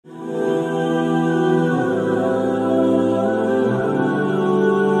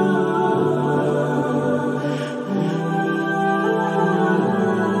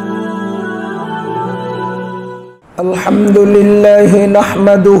الحمد لله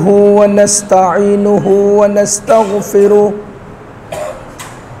نحمده ونستعينه ونستغفره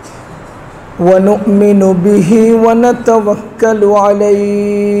ونؤمن به ونتوكل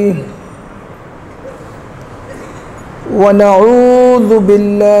عليه ونعوذ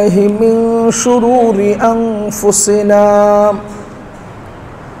بالله من شرور أنفسنا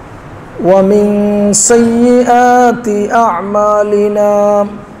ومن سيئات أعمالنا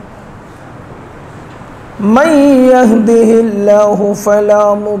من يهده الله فلا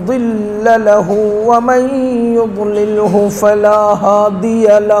مضل له ومن يضلله فلا هادي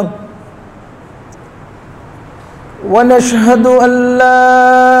له ونشهد أن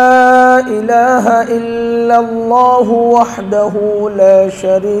لا إله إلا الله وحده لا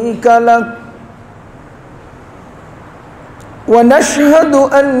شريك له ونشهد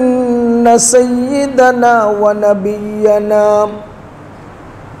أن سيدنا ونبينا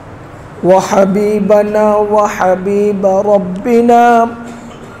وحبيبنا وحبيب ربنا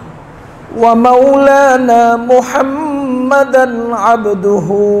ومولانا محمدا عبده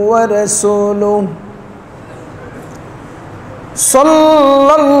ورسوله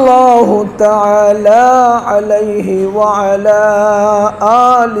صلى الله تعالى عليه وعلى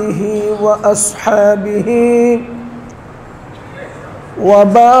آله وأصحابه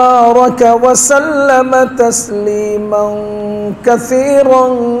وبارك وسلم تسليما كثيرا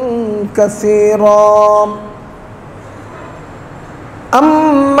كثيرا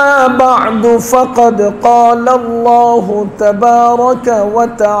أما بعد فقد قال الله تبارك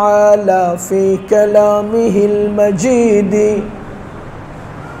وتعالى في كلامه المجيد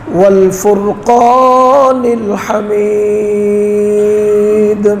والفرقان الحميد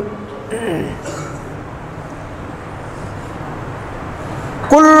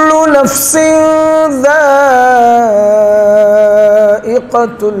كل نفس ذائقة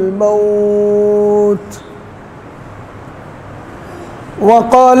الموت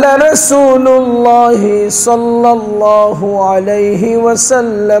وقال رسول الله صلى الله عليه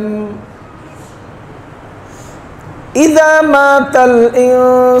وسلم إذا مات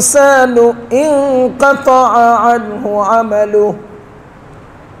الإنسان انقطع عنه عمله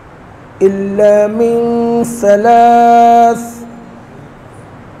إلا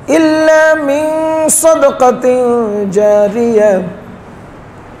من صدقة جارية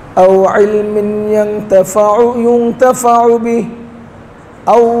أو علم ينتفع به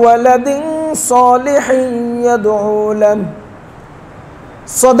أو ولد صالح يدعو له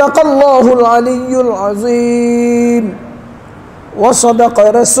صدق الله العلي العظيم وصدق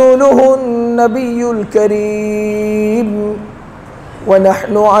رسوله النبي الكريم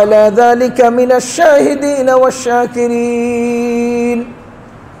ونحن على ذلك من الشاهدين والشاكرين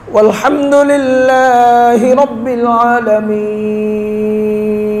والحمد لله رب العالمين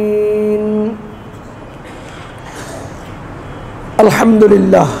الحمد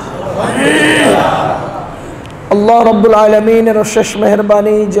لله আল্লাহ রব্বুল আলামিনের অশেষ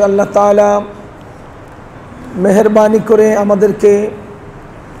মেহেরবানি যে আল্লাহ তাআলা মেহেরবানি করে আমাদেরকে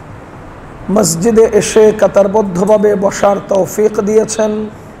মসজিদে এসে কাতারবদ্ধভাবে বসার তৌফিক দিয়েছেন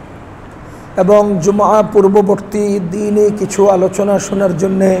এবং জুমআ পূর্ববর্তী দিনে কিছু আলোচনা শোনার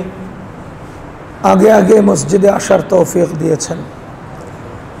জন্য আগে আগে মসজিদে আসার তৌফিক দিয়েছেন।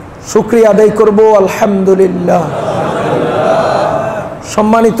 শুকরিয়া আদায় করব আলহামদুলিল্লাহ।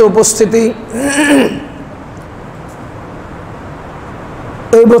 সম্মানিত উপস্থিতি,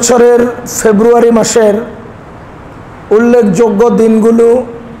 এই বছরের ফেব্রুয়ারি মাসের উল্লেখযোগ্য দিনগুলো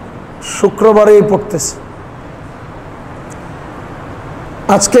শুক্রবারেই পড়তেছে।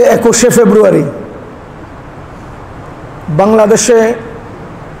 আজকে 21শে ফেব্রুয়ারি বাংলাদেশে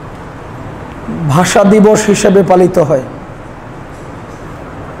ভাষা দিবস হিসেবে পালিত হয়।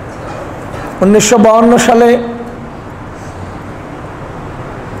 1952 সালে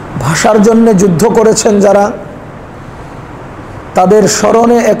ভাষার জন্য যুদ্ধ করেছেন যারা, তাদের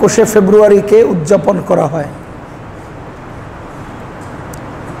স্মরণে 21শে ফেব্রুয়ারিকে উদযাপন করা হয়।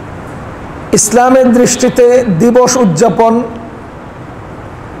 ইসলামের দৃষ্টিতে দিবস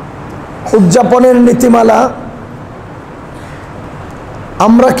উদযাপনের নীতিমালা,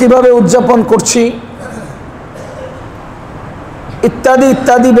 আমরা কিভাবে উদযাপন করছি ইত্যাদি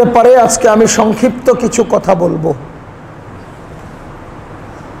ইত্যাদি ব্যাপারে আজকে আমি সংক্ষিপ্ত কিছু কথা বলবো।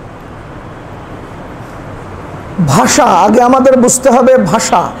 ভাষা, আগে আমাদের বুঝতে হবে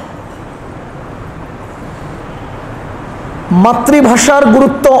ভাষা। মাতৃভাষার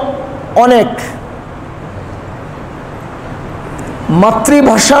গুরুত্ব অনেক,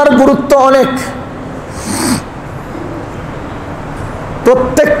 মাতৃভাষার গুরুত্ব অনেক।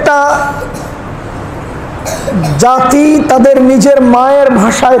 প্রত্যেকটা জাতি তাদের নিজের মায়ের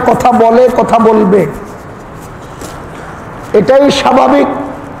ভাষায় কথা বলে, কথা বলবে। এটাই স্বাভাবিক,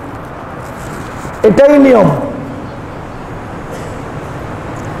 এটাই নিয়ম।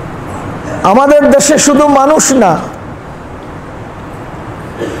 আমাদের দেশে শুধু মানুষ না,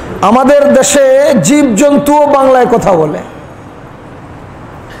 আমাদের দেশে জীবজন্তুও বাংলায় কথা বলে।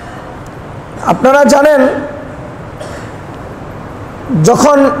 আপনারা জানেন,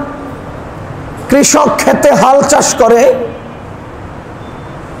 যখন কৃষক খেতে হাল চাষ করে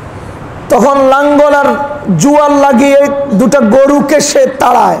তখন লাঙ্গল আর জুয়াল লাগিয়ে দুটা গরুকে সে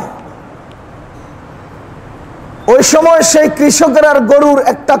তাড়ায়। ওই সময় সেই কৃষকের আর গরুর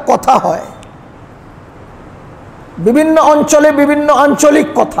একটা কথা হয়, বিভিন্ন অঞ্চলে বিভিন্ন আঞ্চলিক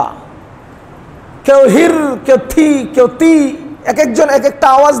কথা, কেউ হির, কেউ থি, কেউ তি, এক একজন এক একটা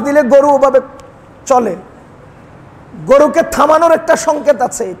আওয়াজ দিলে গরু ওভাবে চলে। গরুকে থামানোর একটা সংকেত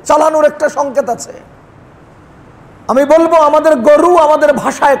আছে, চালানোর একটা সংকেত আছে। আমি বলবো, আমাদের গরু আমাদের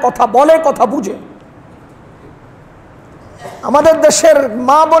ভাষায় কথা বলে, কথা বুঝে। আমাদের দেশের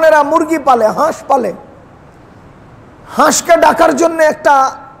মা বোনেরা মুরগি পালে, হাঁস পালে, হাঁসকে ডাকার জন্য একটা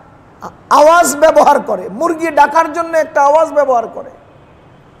আওয়াজ ব্যবহার করে, মুরগি ডাকার জন্য একটা আওয়াজ ব্যবহার করে।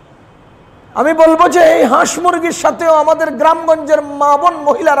 আমি বলবো যে এই হাঁস মুরগির সাথেও আমাদের গ্রামগঞ্জের মা বোন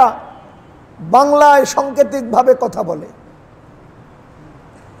মহিলারা বাংলায় সাংকেতিকভাবে কথা বলে।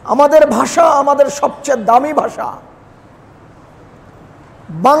 আমাদের ভাষা আমাদের সবচেয়ে দামি ভাষা।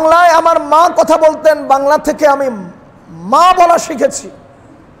 বাংলায় আমার মা কথা বলতেন, বাংলা থেকে আমি মা বলা শিখেছি।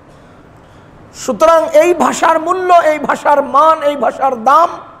 সুতরাং এই ভাষার মূল্য, এই ভাষার মান, এই ভাষার দাম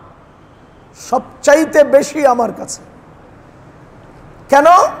সবচাইতে বেশি আমার কাছে। কেন?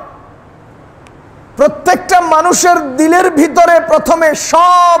 প্রত্যেকটা মানুষের দিলের ভিতরে প্রথমে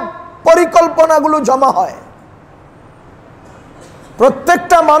সব পরিকল্পনাগুলো জমা হয়।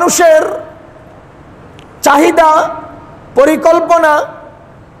 প্রত্যেকটা মানুষের চাহিদা, পরিকল্পনা,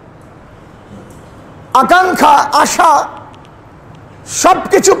 আকাঙ্ক্ষা, আশা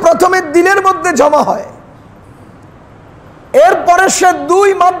সবকিছু প্রথমে দিলের মধ্যে জমা হয়। এরপরে সে দুই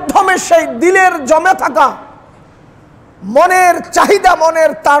মাধ্যমে সেই দিলের জমে থাকা মনের চাহিদা,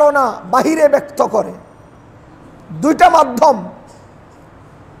 মনের তাড়না বাহিরে ব্যক্ত করে। দুইটা মাধ্যম,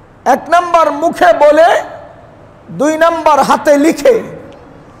 এক নাম্বার মুখে বলে, দুই নাম্বার হাতে লিখে।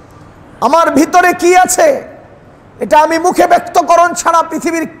 আমার ভিতরে কি আছে এটা আমি মুখে ব্যক্তকরণ ছাড়া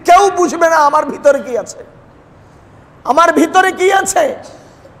পৃথিবীর কেউ বুঝবে না আমার ভিতরে কি আছে। আমার ভিতরে কি আছে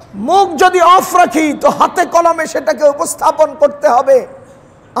মুখ যদি অফ রাখি তো হাতে কলমে সেটাকে উপস্থাপন করতে হবে।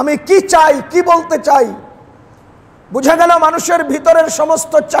 আমি কি চাই, কি বলতে চাই। বুঝা গেল মানুষের ভিতরের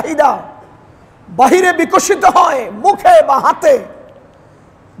সমস্ত চাহিদা বাহিরে বিকশিত হয় মুখে বা হাতে।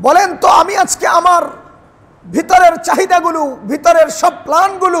 বলেন তো, আমি আজকে আমার ভিতরের চাহিদাগুলো, ভিতরের সব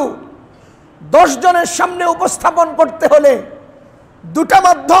প্ল্যানগুলো 10 জনের সামনে উপস্থাপন করতে হলে দুটা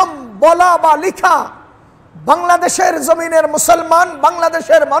মাধ্যম, বলা বা লিখা। বাংলাদেশের জমিনের মুসলমান,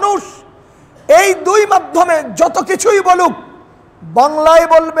 বাংলাদেশের মানুষ এই দুই মাধ্যমে যত কিছুই বলুক, বাংলায়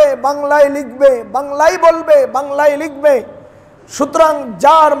বলবে, বাংলায় লিখবে, বাংলায় বলবে, বাংলায় লিখবে। সুতরাং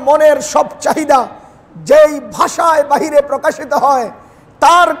যার মনের সব চাহিদা যেই ভাষায় বাহিরে প্রকাশিত হয়,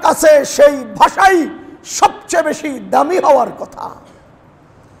 তার কাছে সেই ভাষাই সবচেয়ে বেশি দামি হওয়ার কথা,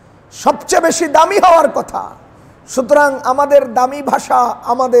 সবচেয়ে বেশি দামি হওয়ার কথা। সুতরাং আমাদের দামি ভাষা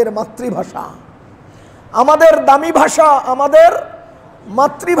আমাদের মাতৃভাষা, আমাদের দামি ভাষা আমাদের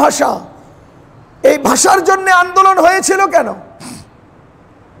মাতৃভাষা। এই ভাষার জন্য আন্দোলন হয়েছিল কেন?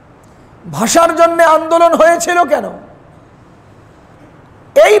 ভাষার জন্য আন্দোলন হয়েছিল কেন?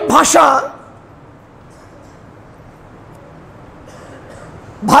 এই ভাষা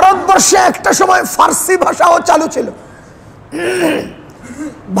ভারতবর্ষে একটা সময় ফার্সি ভাষাও চালু ছিল,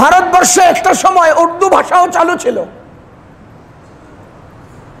 ভারতবর্ষে একটা সময় উর্দু ভাষাও চালু ছিল।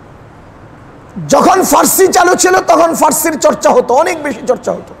 যখন ফার্সি চালু ছিল তখন ফার্সির চর্চা হতো, অনেক বেশি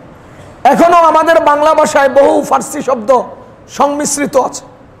চর্চা হতো। এখনো আমাদের বাংলা ভাষায় বহু ফার্সি শব্দ সংমিশ্রিত আছে।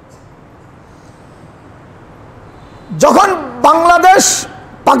 যখন বাংলাদেশ,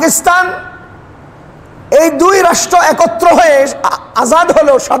 পাকিস্তান এই দুই রাষ্ট্র একত্র হয়ে আজাদ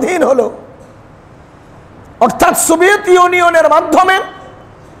হলো, স্বাধীন হলো, অর্থাৎ সোভিয়েত ইউনিয়নের মাধ্যমে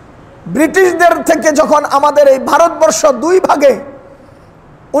ব্রিটিশদের থেকে যখন আমাদের এই ভারতবর্ষ দুই ভাগে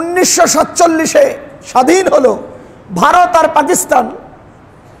 1947-এ স্বাধীন হলো, ভারত আর পাকিস্তান,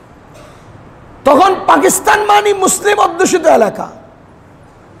 তখন পাকিস্তান মানে মুসলিম অধ্যুষিত এলাকা।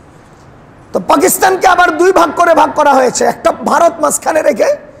 তো পাকিস্তানকে আবার দুই ভাগ করা হয়েছে, একটা ভারত মাঝখানে রেখে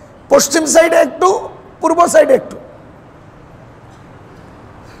পশ্চিম সাইডে একটু, পূর্ব সাইডে একটু।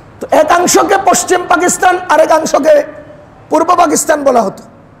 তো একাংশকে পশ্চিম পাকিস্তান, আরেকাংশকে পূর্ব পাকিস্তান বলা হতো।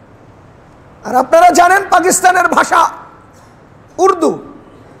 আর আপনারা জানেন পাকিস্তানের ভাষা উর্দু।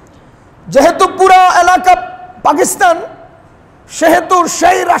 যেহেতু পুরো এলাকা পাকিস্তান, সেহেতু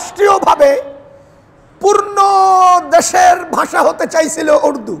সেই রাষ্ট্রীয়ভাবে পূর্ণ দেশের ভাষা হতে চাইছিল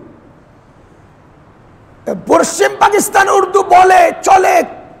উর্দু। পশ্চিম পাকিস্তান উর্দু বলে, চলে,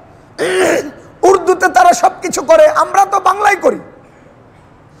 উর্দুতে তারা সবকিছু করে, আমরা তো বাংলায় করি।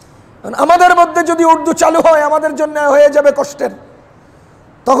 আমাদের মধ্যে যদি উর্দু চালু হয় আমাদের জন্য হয়ে যাবে কষ্টের।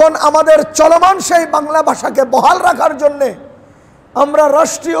 তখন আমাদের চলমান সেই বাংলা ভাষাকে বহাল রাখার জন্যে আমরা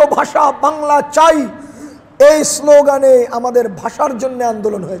রাষ্ট্রীয় ভাষা বাংলা চাই, এই স্লোগানে আমাদের ভাষার জন্য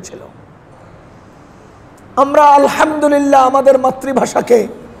আন্দোলন হয়েছিল। আমরা আলহামদুলিল্লাহ আমাদের মাতৃভাষাকে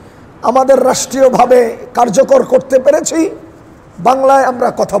আমাদের রাষ্ট্রীয়ভাবে কার্যকর করতে পেরেছি। বাংলায় আমরা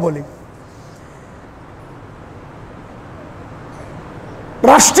কথা বলি।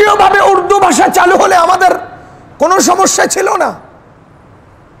 রাষ্ট্রীয়ভাবে উর্দু ভাষা চালু হলে আমাদের কোনো সমস্যা ছিল না,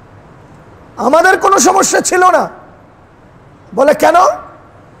 আমাদের কোনো সমস্যা ছিল না। বলে কেন?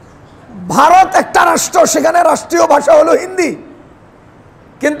 ভারত একটা রাষ্ট্র, সেখানে রাষ্ট্রীয় ভাষা হলো হিন্দি,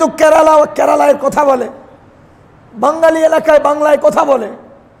 কিন্তু কেরালায় কথা বলে, বাঙালি এলাকায় বাংলায় কথা বলে,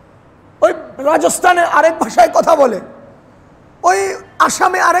 ওই রাজস্থানে আরেক ভাষায় কথা বলে, ওই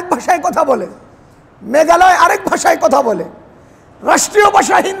আসামে আরেক ভাষায় কথা বলে, মেঘালয় আরেক ভাষায় কথা বলে। রাষ্ট্রীয়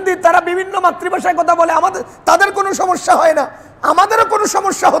ভাষা হিন্দি, তারা বিভিন্ন মাতৃভাষায় কথা বলে, তাদের কোনো সমস্যা হয় না, আমাদেরও কোনো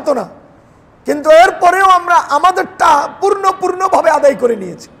সমস্যা হতো না। কিন্তু এরপরেও আমরা আমাদেরটা পূর্ণভাবে আদায় করে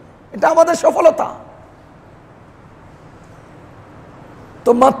নিয়েছি, এটা আমাদের সফলতা। তো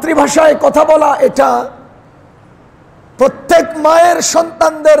মাতৃভাষায় কথা বলা এটা প্রত্যেক মায়ের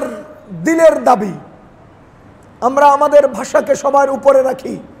সন্তানদের দিলের দাবি। আমরা আমাদের ভাষাকে সবার উপরে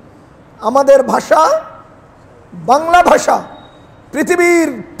রাখি। আমাদের ভাষা বাংলা ভাষা। পৃথিবীর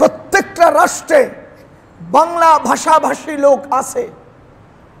প্রত্যেকটা রাষ্ট্রে বাংলা ভাষাভাষী লোক আছে,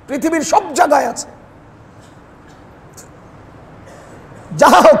 পৃথিবীর সব জায়গায় আছে। যা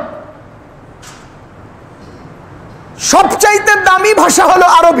হোক, সবচাইতে দামি ভাষা হলো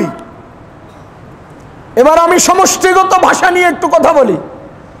আরবি। এবার আমি সমষ্টিগত ভাষা নিয়ে একটু কথা বলি।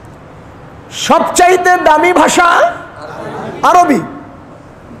 সবচাইতে দামি ভাষা আরবি।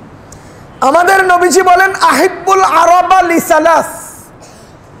 আমাদের নবীজি বলেন, আহিব্বুল আরবা লিসালাস,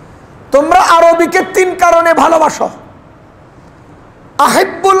 তোমরা আরবিকে 3 কারণে ভালোবাসো।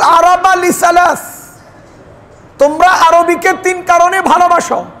 আহিব্বুল আরবা লিসালাস, তোমরা আরবিকে 3 কারণে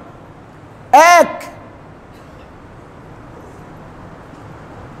ভালোবাসো। 1,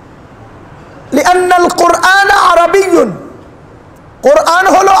 লিআন্নাল কুরআন আরবিয়্যুন, কুরআন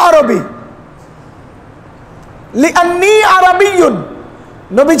হলো আরবি। লিআন্নী আরবিয়্যুন,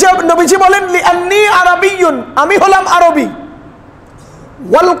 নবীজি বলেন লিআন্নী আরবিয়্যুন, আমি হলাম আরবি।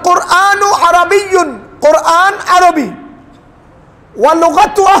 ওয়াল কুরআনু আরবিয়্যুন, কুরআন আরবি। ওয়া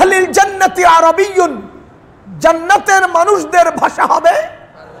লুগাতু আহলিল জান্নাতি আরবিয়্যুন, জান্নাতের মানুষদের ভাষা হবে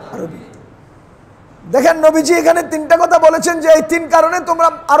আরবি। দেখেন নবীজি এখানে 3টা কথা বলেছেন যে এই 3 কারণে তোমরা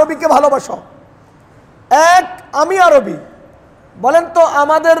আরবিকে ভালোবাসো। 1, আমি আরবি। বলেন তো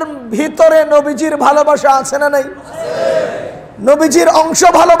আমাদের ভিতরে নবীজির ভালোবাসা আছে না নাই? নবীজির অংশ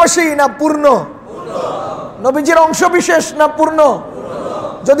ভালোবাসি না পূর্ণ? নবীজির অংশ বিশেষ না পূর্ণ?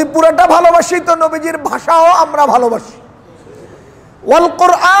 যদি পুরোটা ভালোবাসি তো নবীজির ভাষাও আমরা ভালোবাসি। ওয়াল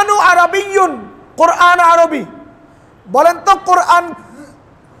কুরআনু আরবিয়্যুন, কুরআন আরবি। বলেন তো কোরআন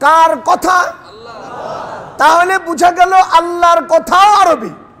কার কথা? তাহলে বুঝা গেল আল্লাহর কথাও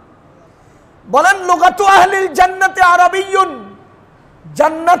আরবি। বলেন লুগাতু আহলিল জান্নাতি আরবিয়্যুন,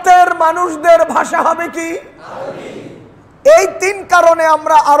 জান্নাতের মানুষদের ভাষা হবে কি আরবি। এই 3 কারণে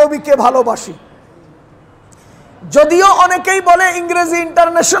আমরা আরবিকে ভালোবাসি। যদিও অনেকেই বলে ইংরেজি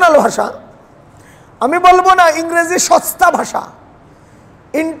ইন্টারন্যাশনাল ভাষা, আমি বলবো না, ইংরেজি সস্তা ভাষা।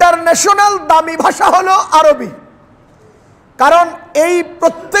 ইন্টারন্যাশনাল দামি ভাষা হলো আরবি। কারণ এই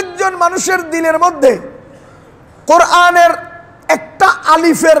প্রত্যেকজন মানুষের দিলের মধ্যে কোরআনের একটা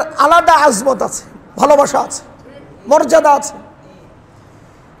আলিফের আলাদা আজমত আছে, ভালোবাসা আছে, মর্যাদা আছে।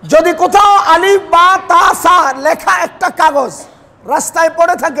 যদি কোথাও আলিফ বা তা সা লেখা একটা কাগজ রাস্তায়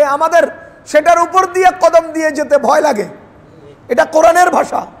পড়ে থাকে, আমাদের সেটার উপর দিয়ে কদম দিয়ে যেতে ভয় লাগে, এটা কোরআনের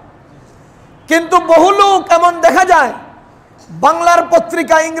ভাষা। কিন্তু বহু লোক এমন দেখা যায় বাংলার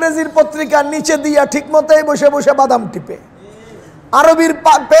পত্রিকা ইংরেজির পত্রিকা নিচে দিয়া ঠিক মতোই বসে বসে বাদাম টিপে, আরবির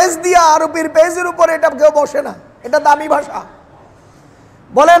পেজ দিয়া আরবির পেজের উপরে এটা কেউ বসে না, এটা দামি ভাষা।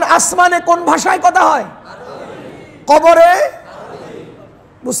 বলেন আসমানে কোন ভাষায় কথা হয়? কবরে,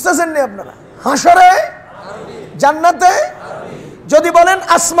 বুঝতেছেন না আপনারা? হাসরে, জান্নাতে। যদি বলেন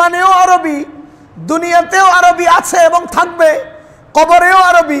আসমানেও আরবি, দুনিয়াতেও আরবি আছে এবং থাকবে, কবরেও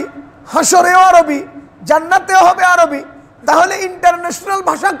আরবি, হাসরেও আরবি, জান্নাতেও হবে আরবি, তাহলে ইন্টারন্যাশনাল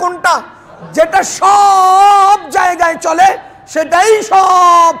ভাষা কোনটা? যেটা সব জায়গায় চলে সেটাই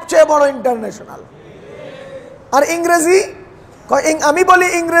সবচেয়ে বড় ইন্টারন্যাশনাল। আর ইংরেজি আমি বলি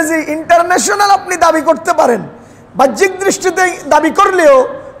ইংরেজি ইন্টারন্যাশনাল আপনি দাবি করতে পারেন, বাহ্যিক দৃষ্টিতে দাবি করলেও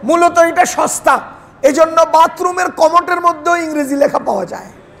মূলত এটা সস্তা। এজন্য বাথরুমের কমোটের মধ্যেও ইংরেজি লেখা পাওয়া যায়,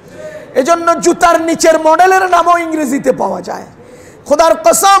 এজন্য জুতার নিচের মডেলের নামও ইংরেজিতে পাওয়া যায়। খোদার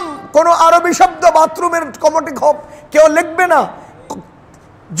কসম, কোনো আরবি শব্দ বাথরুমের কমোটে কেউ লিখবে না,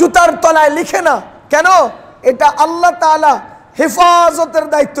 জুতার তলায় লিখে না। কেন? এটা আল্লাহ তাআলা হেফাজতের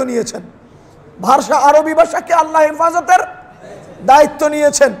দায়িত্ব নিয়েছেন। ভাষা, আরবি ভাষাকে আল্লাহ হেফাজতের দায়িত্ব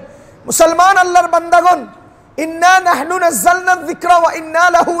নিয়েছেন। মুসলমান আল্লাহর বান্দাগণ, ইন্না নাহনু নাযালনা যিকরা ওয়া ইন্না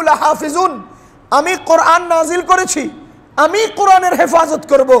লাহু লাহাফিজুন, আমি কোরআন নাজিল করেছি, আমি কোরআনের হেফাজত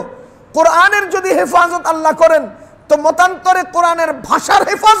করব। কোরআনের যদি হেফাজত আল্লাহ করেন তো মতান্তরে কোরআনের ভাষার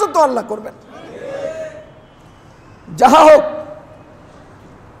হেফাজতও আল্লাহ করবেন। যাহা হোক,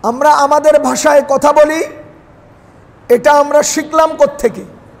 আমরা আমাদের ভাষায় কথা বলি, এটা আমরা শিখলাম কোত্থেকে?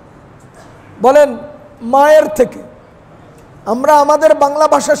 বলেন, মায়ের থেকে। আমরা আমাদের বাংলা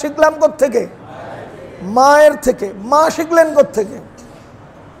ভাষা শিখলাম কোত্থেকে? মায়ের থেকে। মা শিখলেন কোত্থেকে?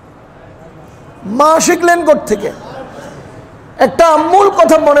 মা শিখলেন কোত্থেকে? একটা মূল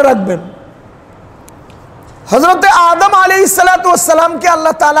কথা মনে রাখবেন, হযরতে আদম আলাইহিস সালাতু ওয়াস সালামকে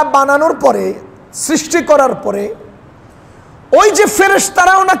আল্লাহ তাআলা বানানোর পরে, সৃষ্টি করার পরে, ওই যে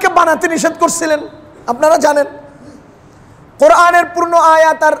ফেরেশতারা ওনাকে বানাতে নিষেধ করছিলেন, আপনারা জানেন। কোরআনের পূর্ণ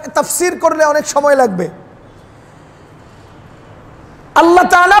আয়াত আর তাফসীর করলে অনেক সময় লাগবে। আল্লাহ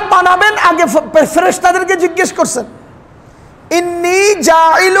তাআলা বানাবেন আগে ফেরেশতাদেরকে জিজ্ঞেস করছেন, ইন্নী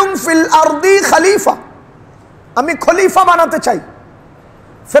জাইলুম ফিল আরদি খলিফা, আমি খলিফা বানাতে চাই।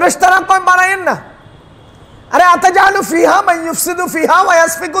 ফেরেশতারা কয় বানায়েন না। আরে আতাজালু ফিহা মান ইউফসিদু ফিহা ওয়া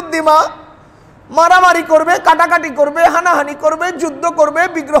ইয়াসফিকুদ দিমা, মারামারি করবে, কাটাকাটি করবে, হানাহানি করবে, যুদ্ধ করবে,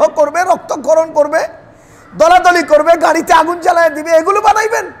 বিগ্রহ করবে, রক্তক্ষরণ করবে, দলাদলি করবে, গাড়িতে আগুন জ্বালায় দিবে, এগুলো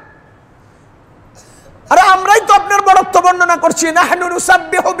বানাইবেন? আরে আমরাই তো আপনার বড়ত্ব বর্ণনা করছি, নাহনু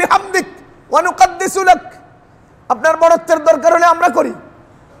নুসাব্বিহু বিহামদিক ওয়া নুকদ্দিসু লাক, আপনার বড়ত্বের দরকার হলে আমরা করি।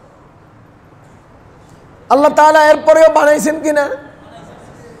 আল্লাহ তাআলা এরপরেও বানাইছেন কিনা?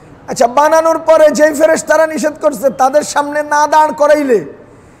 আচ্ছা, বানানোর পরে যেই ফেরেশতারা নিষেধ করছে তাদের সামনে না দাঁড় করাইলে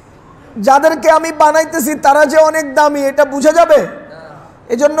যাদেরকে আমি বানাইতেছি তারা যে অনেক দামি এটা বোঝা যাবে?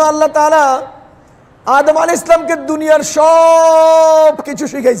 এজন্য আল্লাহ তাআলা আদম আলাইহিস সালামকে দুনিয়ার সব কিছু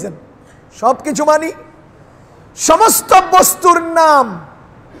শিখাইছেন। সব কিছু মানি, সমস্ত বস্তুর নাম,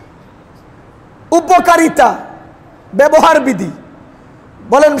 উপকারিতা, ব্যবহার বিধি।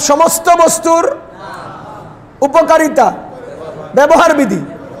 বলেন, সমস্ত বস্তুর উপকারিতা, ব্যবহার বিধি।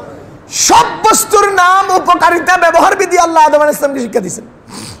 সব বস্তুর নাম, উপকারিতা, ব্যবহার বিধি আল্লাহ আদম আলাইহিস সালামকে শিক্ষা দিয়েছেন।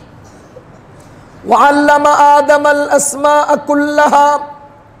 ওয়াল্লামা আদামাল আসমাআ কুল্লাহা,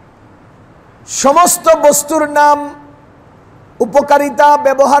 সমস্ত বস্তুর নাম, উপকারিতা,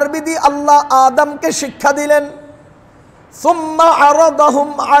 ব্যবহার বিধি আল্লাহ আদমকে শিক্ষা দিলেন। সুম্মা আরাদাহুম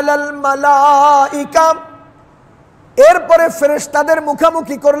আলাল মালাইকা, এরপরে ফেরেশতাদের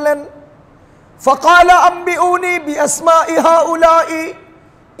মুখামুখি করলেন। ফাকালা আম্বিউনি বিআসমাই হাউলাই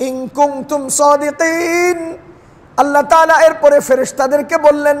ইন কুনতুম সাদিকিন, আল্লাহ তাআলা এরপরে ফেরেশতাদেরকে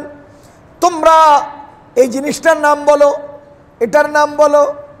বললেন, তোমরা এই জিনিসটার নাম বলো, এটার নাম বলো,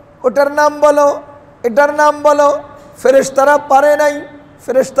 ওটার নাম বলো, এটার নাম বলো। ফেরেশতারা পারে নাই।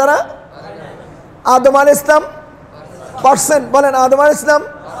 ফেরেশতারা, আদম আলাইহিস সালাম পারছেন। বলেন, আদম আলাইহিস সালাম।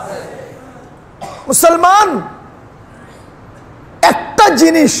 মুসলমান, একটা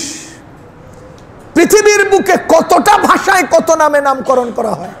জিনিস, পৃথিবীর বুকে কতটা ভাষায় কত নামে নামকরণ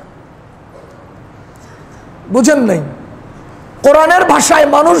করা হয় বুঝেন নাই? কোরআনের ভাষায়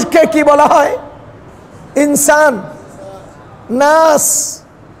মানুষকে কি বলা হয়? ইনসান, নাস।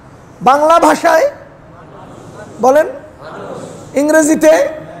 বাংলা ভাষায় বলেন, ইংরেজিতে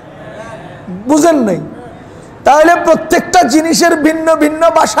বুঝেন নাই? তাহলে প্রত্যেকটা জিনিসের ভিন্ন ভিন্ন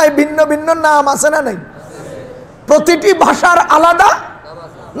ভাষায় ভিন্ন ভিন্ন নাম আছে না নাই? প্রতিটি ভাষার আলাদা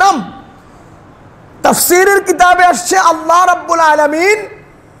নাম। তাফসীরের কিতাবে আসছে আল্লাহ রাব্বুল আলামিন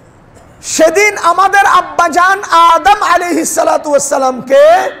সেদিন আমাদের আব্বাজান আদম আলাইহিস সালাতু ওয়াস সালামকে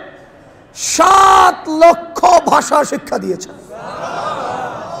 7 লক্ষ ভাষা শিক্ষা দিয়েছেন।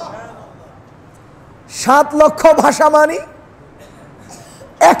 7 লক্ষ ভাষা মানে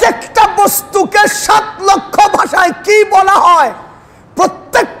এক একটা বস্তুকে 7 লক্ষ ভাষায় কি বলা হয়,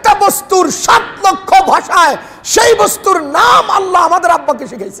 প্রত্যেকটা বস্তুর 7 লক্ষ ভাষায় সেই বস্তুর নাম আল্লাহ আমাদের আব্বাকে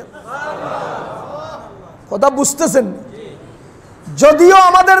শিখাইছেন। কথা বুঝতেছেন? যদিও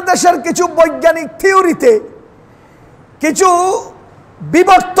আমাদের দেশের কিছু বৈজ্ঞানিক থিওরিতে, কিছু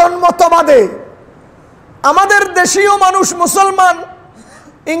বিবর্তন মতবাদে আমাদের দেশীয় মানুষ মুসলমান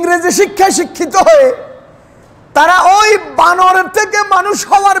ইংরেজি শিক্ষায় শিক্ষিত হয়ে তারা ওই বানরের থেকে মানুষ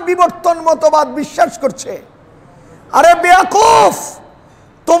হওয়ার বিবর্তন মতবাদ বিশ্বাস করছে। আরে বেয়াকুফ,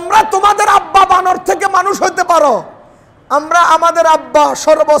 তোমরা তোমাদের আব্বা বানর থেকে মানুষ হইতে পারো, আমরা আমাদের আব্বা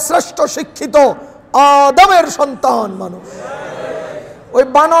সর্বশ্রেষ্ঠ শিক্ষিত আদমের সন্তান মানুষ। ওই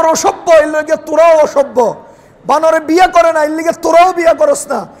বানর অসভ্য, এর লিগে তোরাও অসভ্য। বানরে বিয়ে করে না, এর লিগে তোরাও বিয়ে করস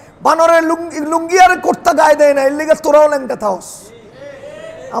না। বানরের লুঙ্গি আর কুর্তা গায়ে দেয় না, এর লিগে তোরাও ল্যাংটা থাকস।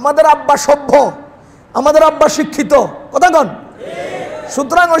 আমাদের আব্বা সভ্য, আমাদের আব্বা শিক্ষিত, কথা কন।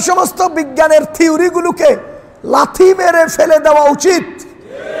 সুতরাং ওই সমস্ত বিজ্ঞানের থিওরিগুলোকে লাথি মেরে ফেলে দেওয়া উচিত।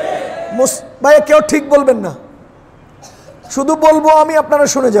 ভাই কেউ ঠিক বলবেন না, শুধু বলবো আমি, আপনারা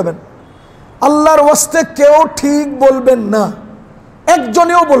শুনে যাবেন। আল্লাহর ওয়াস্তে কেউ ঠিক বলবেন না,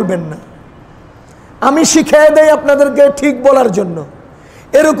 একজনেও বলবেন না। আমি শিখিয়ে দেই আপনাদেরকে ঠিক বলার জন্য।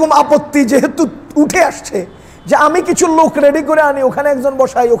 এরকম আপত্তি যেহেতু উঠে আসছে যে আমি কিছু লোক রেডি করে আনি, ওখানে একজন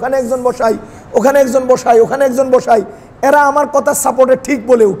বসাই, ওখানে একজন বসাই, ওখানে একজন বসাই, ওখানে একজন বসাই, এরা আমার কথা সাপোর্টে ঠিক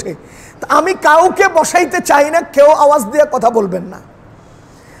বলে উঠে। আমি কাউকে বসাইতে চাই না, কেউ আওয়াজ দিয়ে কথা বলবেন না।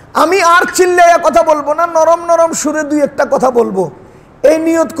 আমি আর চিল্লাইয়া কথা বলবো না, নরম নরম সুরে দুই একটা কথা বলবো। এই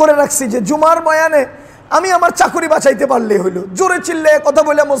নিয়ত করে রাখছি যে জুমার বয়ানে আমি আমার চাকরি বাঁচাইতে পারলে হইলো। জোরে চিল্লাইয়া কথা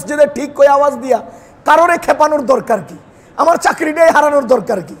বলে মসজিদে ঠিক করে আওয়াজ দিয়া কারোরে খেপানোর দরকার কি? আমার চাকরিটাই হারানোর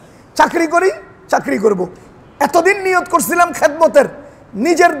দরকার কি? চাকরি করি, চাকরি করব। এতদিন নিয়ত করছিলাম খেদমতের,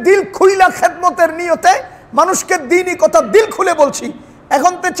 নিজের দিল খুইলা খেদমতের নিয়তে মানুষকে দিনই কথা দিল খুলে বলছি।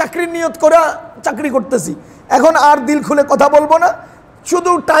 এখন তো চাকরির নিয়ত করে চাকরি করতেছি, এখন আর দিল খুলে কথা বলবো না,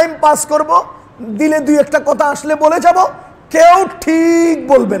 শুধু টাইম পাস করব। দিলে দুই একটা কথা আসলে বলে যাব, কেউ ঠিক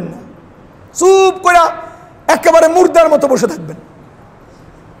বলবেন না, চুপ করে একেবারে মুর্দার মতো বসে থাকবেন।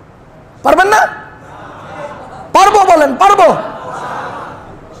 পারবেন না? পারবো বলেন, পারবো।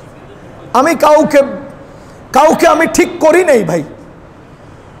 আমি কাউকে আমি ঠিক করি নাই ভাই,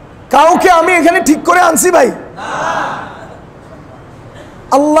 কাউকে আমি এখানে ঠিক করে আনছি ভাই।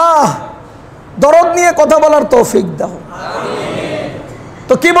 আল্লাহ দরদ নিয়ে কথা বলার তৌফিক দাও।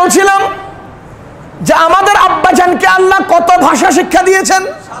 তো কি বলছিলাম, যে আমাদের আব্বাজানকে আল্লাহ কত ভাষা শিক্ষা দিয়েছেন?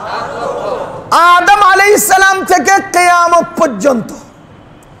 আদম আলাইহিস সালাম থেকে কিয়ামত পর্যন্ত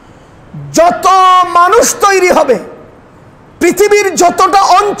যত মানুষ তৈরি হবে, পৃথিবীর যতটা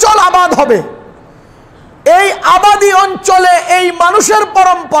অঞ্চল আবাদ হবে, এই আবাদি অঞ্চলে এই মানুষের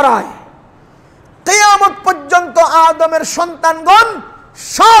পরম্পরায় কিয়ামত পর্যন্ত আদমের সন্তানগণ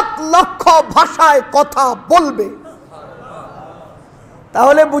 7 লক্ষ ভাষায় কথা বলবে।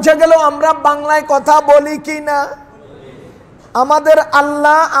 তাহলে বুঝে গেল আমরা বাংলায় কথা বলি কি না। আমাদের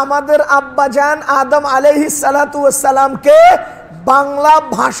আল্লাহ আমাদের আব্বাজান আদম আলাইহিস সালাতু ওয়াস সালামকে বাংলা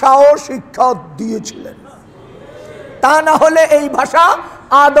ভাষাও শিক্ষা দিয়েছিলেন। তা না হলে এই ভাষা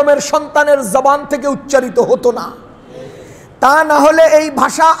আদমের সন্তানের জবান থেকে উচ্চারিত হতো না, তা না হলে এই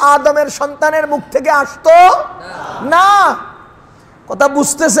ভাষা আদমের সন্তানের মুখ থেকে আসতো না। কথা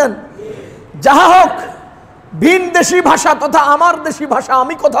বুঝতেছেন? যাহা হোক, ভিন দেশি ভাষা তথা আমার দেশি ভাষা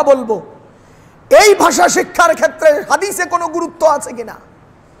আমি কথা বলবো, এই ভাষা শিক্ষার ক্ষেত্রে হাদিসে কোনো গুরুত্ব আছে কিনা?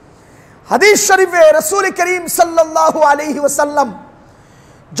 হাদিস শরীফে রাসূল করিম সাল্লাল্লাহু আলাইহি ওয়াসাল্লাম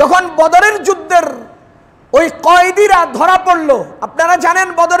যখন বদরের যুদ্ধের ওই কয়েদিরা ধরা পড়লো, আপনারা জানেন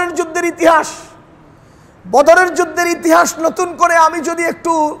বদরের যুদ্ধের ইতিহাস। বদরের যুদ্ধের ইতিহাস নতুন করে আমি যদি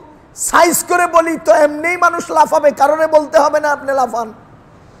একটু সাইজ করে বলি তো এমনিই মানুষ লাফাবে, কারণে বলতে হবে না আপনি লাফান,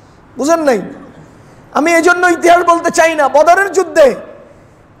 বুঝেন নাই? আমি এই জন্য ইতিহাস বলতে চাই না। বদরের যুদ্ধে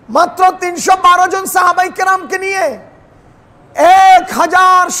মাত্র 312 জন সাহাবাই কেরামকে নিয়ে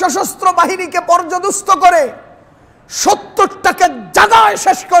 1000 সশস্ত্র বাহিনীকে পর্যদস্ত করে 70টাকে জাগায়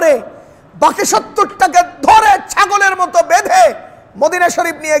শেষ করে বাকি 70টাকে ধরে ছাগলের মতো বেঁধে মদিনা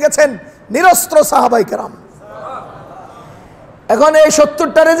শরীফ নিয়ে গেছেন নিরস্ত্র সাহাবাই কেরাম। এখন এই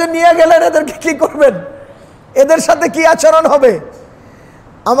 70টারে যে নিয়ে গেলেন, এদেরকে কি করবেন? এদের সাথে কি আচরণ হবে?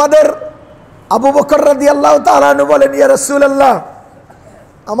 আমাদের আবু বকর রাদিয়াল্লাহু তাআলা আনহু বলেন, ইয়া রাসূলুল্লাহ,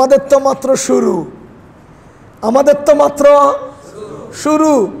 আমাদের তো মাত্র শুরু, আমাদের তো মাত্র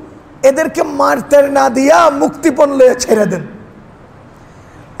শুরু, এদেরকে মারতে না দিয়া মুক্তিপণ লয়ে ছেড়ে দেন।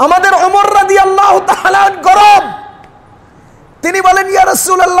 আমাদের ওমর রাদিয়াল্লাহু তাআলা গরম, তিনি বলেন, ইয়া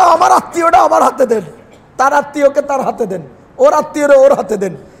রাসূলুল্লাহ, আমার আত্মীয়টা আমার হাতে দেন, তার আত্মীয়কে তার হাতে দেন, ওর আত্মীয়রে ওর হাতে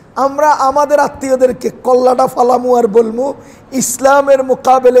দেন। আমরা আমাদের আত্মীয়দেরকে কল্লাটা ফালামু আর বলমু, ইসলামের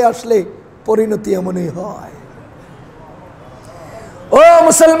মোকাবেলে আসলে পরিণতি এমনই হয়। ও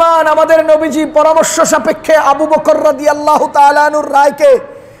মুসলমান, আমাদের নবীজি পরামর্শ সাপেক্ষে আবু বকর রাদিয়াল্লাহু তাআলা আনহুর রায়কে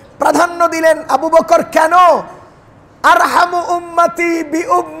প্রাধান্য দিলেন। আবু বকর কেন? আরহামু উম্মতি বি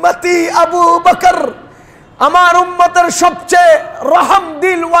উম্মতি আবু বকর, আমার উম্মতের সবচেয়ে রহম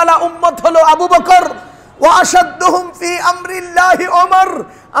দিলওয়ালা উম্মত হলো আবু বকর। ওয়া আশাদ্দুহুম ফি আমরিল্লাহি ওমর,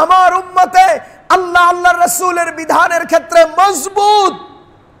 আমার উম্মতে আল্লাহ আল্লাহর রাসূলের বিধানের ক্ষেত্রে মজবুত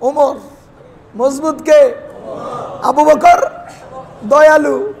ওমর। মজবুত কে? আবু বকর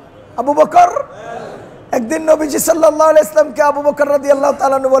দয়ালু, আবু বকর। একদিন নবীজি সাল্লাল্লাহু আলাইহি ওয়াসাল্লামকে আবু বকর রাদিয়াল্লাহু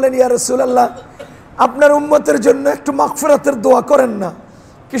তাআলা আনহু বলেন, ইয়া রাসূলুল্লাহ, আপনার উম্মতের জন্য একটু মাগফিরাতের দোয়া করেন না।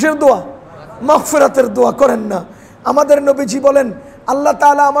 কিসের দোয়া? মাগফিরাতের দোয়া করেন না। আমাদের নবীজি বলেন, আল্লাহ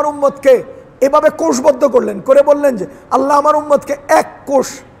তাআলা আমার উম্মতকে এভাবে কোষবদ্ধ করলেন, করে বললেন যে আল্লাহ আমার উম্মতকে এক কোষ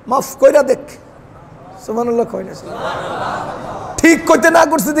মাফ কইরা দেখ। সুবহানাল্লাহ কই না? ঠিক কইতে না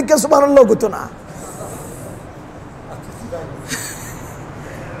করছে দিকে সুবহানাল্লাহ কইতো না।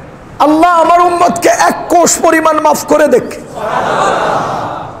 আল্লাহ আমার উম্মতকে এক কোষ পরিমাণ মাফ করে দেখ।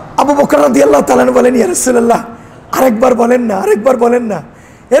 আবু বকর রাদিয়াল্লাহু তাআলা বলেন, ইয়া রাসূলুল্লাহ, আরেকবার বলেন না, আরেকবার বলেন না।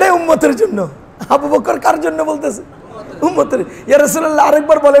 এরে উম্মতের জন্য। আবু বকর কার জন্য বলতেছে? উম্মতের। ইয়া রাসূলুল্লাহ,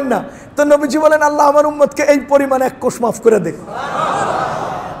 আরেকবার বলেন না। তো নবীজি বলেন, আল্লাহ আমার উম্মতকে এই পরিমাণ এক কোষ মাফ করে দেখ।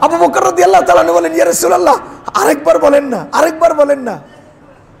 আবু বকর রাদিয়াল্লাহু তাআলা বলেন, ইয়া রাসূলুল্লাহ, আরেকবার বলেন না, আরেকবার বলেন না।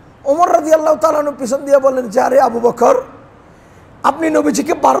 ওমর রাদিয়াল্লাহু তাআলা পিছন দিয়ে বলেন, যে আরে আবু বকর, আপনি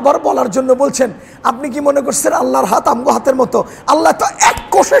নবীজিকে বারবার বলার জন্য বলছেন, আপনি কি মনে করছেন আল্লাহর হাত আমগো হাতের মতো? আল্লাহ তো এক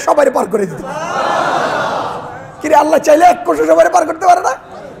কোষে সবাই পার করে দিতে পারে। কিরে, আল্লাহ চাইলে এক কোষে সবাই পার করতে পারে না?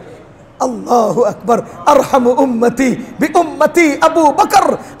 আল্লাহু আকবার। আরহামু উম্মতি বিউম্মতি আবু বকর।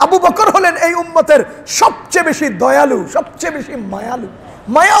 আবু বকর হলেন এই উম্মতের সবচেয়ে বেশি দয়ালু, সবচেয়ে বেশি মায়ালু,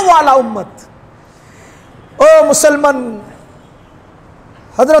 মায়াওয়ালা উম্মত। ও মুসলমান,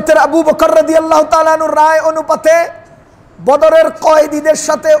 হযরতের আবু বকর রাদিয়াল্লাহু তাআলা আনহুর রায় অনুপাতে বদরের কয়েদীদের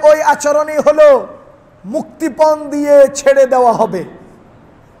সাথে ওই আচরণই হলো মুক্তিপণ দিয়ে ছেড়ে দেওয়া হবে।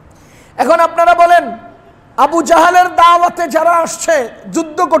 এখন আপনারা বলেন, আবু জাহালের দাওয়াতে যারা আসছে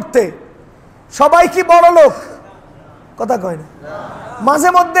যুদ্ধ করতে, সবাই কি বড় লোক? কথা কয় না। মাঝে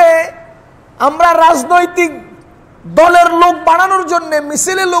মধ্যে আমরা রাজনৈতিক দলের লোক বাড়ানোর জন্য,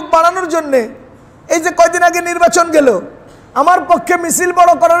 মিছিলের লোক বাড়ানোর জন্য, এই যে কয়দিন আগে নির্বাচন গেল, আমার পক্ষে মিছিল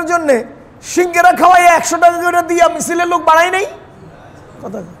বড় করার জন্য সিঙ্গারা খাওয়াই 100 টাকা করে দিয়া মিছিলের লোক বাড়াই নাই।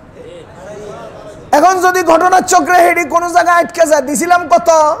 কথা। এখন যদি ঘটনার চক্রে হেডি কোনো জায়গায় আটকে যায়, দিছিলাম কত?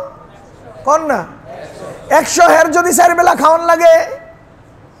 কন না 100। হের যদি 4 বেলা খাওয়ান লাগে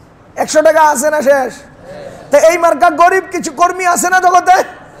 100 টাকা আছে না শেষ? তো এই মার্কা গরিব কিছু কর্মী আছে না জগতে?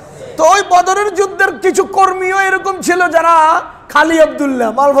 তো ওই বদরের যুদ্ধের কিছু কর্মীও এরকম ছিল যারা খালি আব্দুল্লাহ,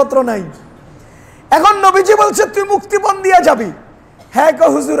 মালপত্র নাই। এখন নবীজি বলছে তুই মুক্তিপণ দিয়া যাবি। হ্যাঁ কো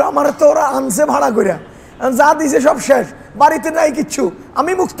হুজুর, আমার তো ওরা আনছে ভাড়া কইরা, যা দিছে সব শেষ, বাড়িতে নাই কিচ্ছু,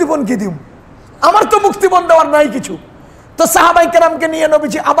 আমি মুক্তিপণ কি দিব? আমার তো মুক্তিপণ দেওয়ার নাই কিছু। তো সাহাবায়ে কেরামকে নিয়ে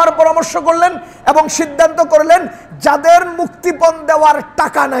নবীজি আবার পরামর্শ করলেন এবং সিদ্ধান্ত করলেন, যাদের মুক্তিপণ দেওয়ার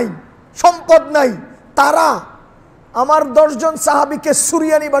টাকা নাই, সম্পদ নাই, তারা আমার 10 জন সাহাবীকে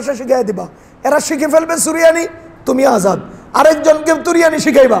সুরিয়ানি ভাষা শিখাই দিবা। এরা শিখে ফেলবে সুরিয়ানি, তুমি আজাদ। আরেকজনকে তুরিয়ানি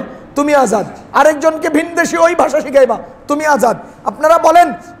শিখাইবা, তুমি আজাদ। আরেকজনকে ভিনদেশি ওই ভাষা শিখাইবা, তুমি আজাদ। আপনারা বলেন,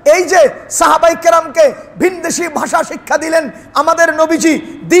 এই যে সাহাবায়ে কেরামকে ভিনদেশি ভাষা শিক্ষা দিলেন আমাদের নবীজি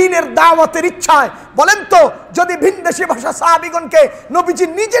দ্বীনের দাওয়াতের ইচ্ছায়, বলেন তো যদি ভিনদেশি ভাষা সাহাবীগণকে নবীজি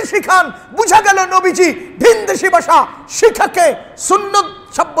নিজে শিখান, বুঝা গেল নবীজি ভিনদেশি ভাষা শিখাকে সুন্নত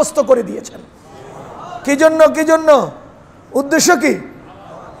সাব্যস্ত করে দিয়েছেন। কি জন্য? কি জন্য? উদ্দেশ্য কি?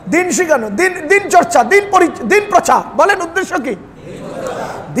 দিন শিখানো, দিন চর্চা, দিন প্রচার। বলেন উদ্দেশ্য কি?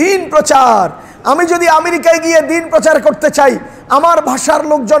 দিন প্রচার। আমি যদি আমেরিকায় গিয়ে দিন প্রচার করতে চাই, আমার ভাষার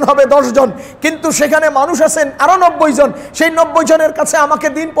লোকজন হবে 10 জন, কিন্তু সেখানে মানুষ আছেন আরো 90 জন। সেই 90 জনের কাছে আমাকে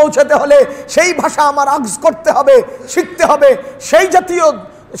দিন পৌঁছাতে হলে সেই ভাষা আমার আগ্জ করতে হবে, শিখতে হবে।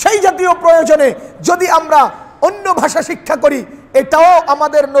 সেই জাতীয় প্রয়োজনে যদি আমরা অন্য ভাষা শিক্ষা করি, এটাও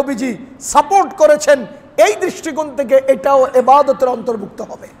আমাদের নবীজি সাপোর্ট করেছেন। এই দৃষ্টিকোণ থেকে এটাও ইবাদতের অন্তর্ভুক্ত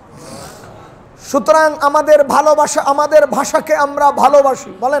হবে। সুতরাং আমাদের ভালোবাসা, আমাদের ভাষাকে আমরা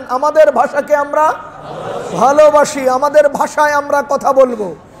ভালোবাসি। বলেন আমাদের ভাষাকে আমরা ভালোবাসি, আমাদের ভাষায় আমরা কথা বলবো।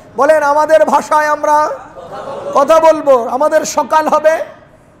 বলেন আমাদের ভাষায় আমরা কথা বলবো। আমাদের সকাল হবে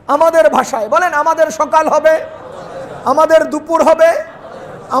আমাদের ভাষায়। বলেন আমাদের সকাল হবে, আমাদের দুপুর হবে,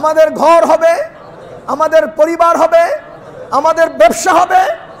 আমাদের ঘর হবে, আমাদের পরিবার হবে, আমাদের ব্যবসা হবে,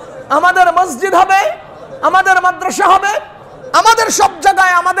 আমাদের মসজিদ হবে, আমাদের মাদ্রাসা হবে, আমাদের সব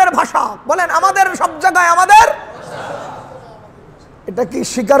জায়গায় আমাদের ভাষা। বলেন আমাদের সব জায়গায় আমাদের। এটা কি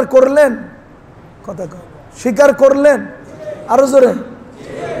স্বীকার করলেন? কথা স্বীকার করলেন? আরো জোরে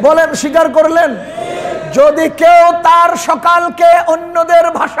বলেন স্বীকার করলেন? যদি কেউ তার সকালকে অন্যদের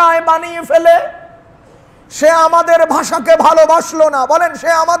ভাষায় বানিয়ে ফেলে, সে আমাদের ভাষাকে ভালোবাসলো না। বলেন সে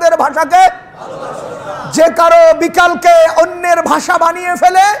আমাদের ভাষাকে। যে কারো বিকালকে অন্যের ভাষা বানিয়ে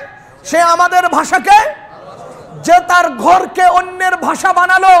ফেলে, সে আমাদের ভাষাকে। যে তার ঘরকে অন্যের ভাষা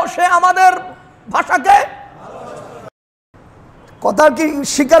বানালো, সে আমাদের ভাষাকে। কথা কি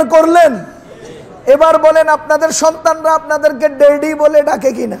স্বীকার করলেন? এবার বলেন আপনাদের সন্তানরা আপনাদেরকে ড্যাডি বলে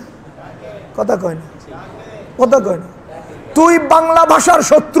ডাকে কিনা? কথা কয় না। কথা কয় না। তুই বাংলা ভাষার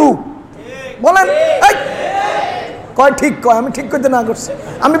শত্রু বলেন, কয় ঠিক কয়, আমি ঠিক করতে না করছি,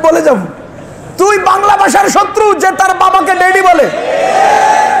 আমি বলে যাব তুই বাংলা ভাষার শত্রু যে তার বাবাকে ড্যাডি বলে।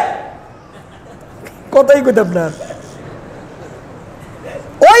 কথাই কইতে আপনার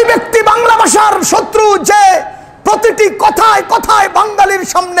ওই ব্যক্তি বাংলা ভাষার শত্রু যে প্রতিটি কথায় কথায় বাঙালির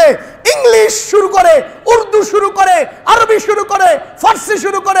সামনে ইংলিশ শুরু করে, উর্দু শুরু করে, আরবি শুরু করে, ফার্সি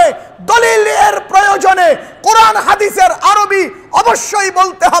শুরু করে, দলিলের প্রয়োজনে কোরআন হাদিসের আরবি অবশ্যই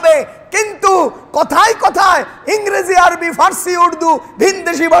বলতে হবে, কিন্তু কথায় কথায় ইংরেজি, আরবি, ফার্সি, উর্দু,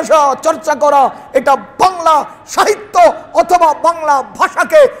 ভিনদেশি ভাষা চর্চা করা এটা বাংলা সাহিত্য অথবা বাংলা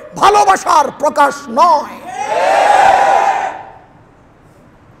ভাষাকে ভালোবাসার প্রকাশ নয়।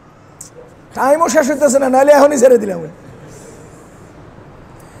 টাইমও শেষ হইতেছে না, নাহলে এখনই ছেড়ে দিলাম।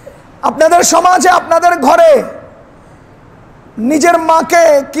 আপনাদের সমাজে, আপনাদের ঘরে নিজের মাকে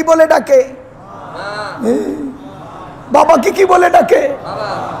কি বলে ডাকে? বাবাকে কি বলে ডাকে?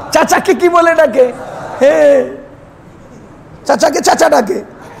 চাচাকে কি বলে ডাকে? চাচাকে চাচা ডাকে,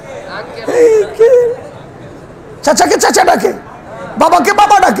 চাচাকে চাচা ডাকে, বাবাকে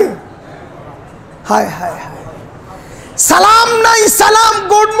বাবা ডাকে। হায় হায় হায়, সালাম নাই সালাম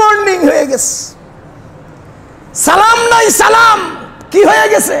গুড মর্নিং হয়ে গেছে, সালাম নাই সালাম কি হয়ে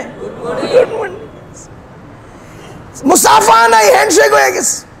গেছে? Good morning. মুসাফা নাই হ্যান্ডশেক হয়ে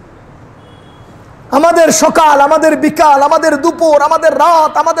গেছে। আমাদের সকাল, আমাদের বিকাল, আমাদের দুপুর, আমাদের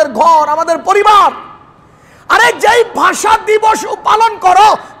রাত, আমাদের ঘর, আমাদের পরিবার। আরে যেই ভাষা দিবস পালন করো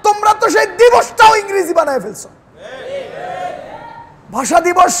তোমরা তো সেই দিবসটাও ইংরেজি বানায় ফেলছো। ভাষা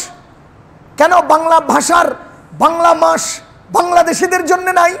দিবস কেন? বাংলা ভাষার বাংলা মাস বাংলাদেশিদের জন্য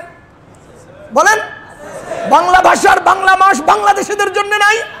নাই? বলেন, বাংলা ভাষার বাংলা মাস বাংলাদেশিদের জন্য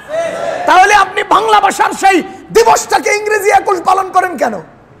নাই? তাহলে আপনি বাংলা ভাষার সেই দিবসটাকে ইংরেজি 21 পালন করেন কেন?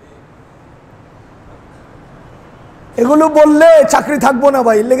 এগুলো বললে চাকরি থাকবো না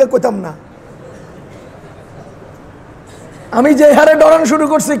ভাই, লেগে কইতাম না। আমি যে হারে ডরান শুরু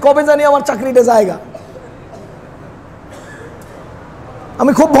করছি, কবে জানি আমার চাকরিটা জায়গা।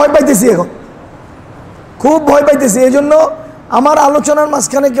 আমি খুব ভয় পাইতেছি, এখন খুব ভয় পাইতেছি। এই জন্য আমার আলোচনার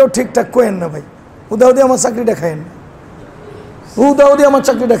মাঝখানে কেউ ঠিকঠাক কয়েন না ভাই, উদাউদি আমার চাকরিটা খায়েন না, উদাউদি আমার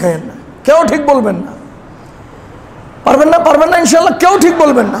চাকরিটা খায়েন না, কেউ ঠিক বলবেন না। পারবেন না, পারবেন না ইনশাল্লাহ, কেউ ঠিক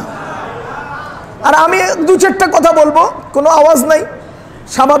বলবেন না। আর আমি 2-4টা কথা বলবো, কোনো আওয়াজ নাই,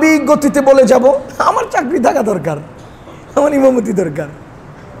 স্বাভাবিক গতিতে বলে যাব। আমার চাকরি থাকা দরকার, আমার ইমামতি দরকার।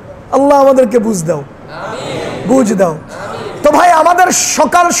 আল্লাহ আমাদেরকে বুঝ দাও, বুঝ দাও। তো ভাই, আমাদের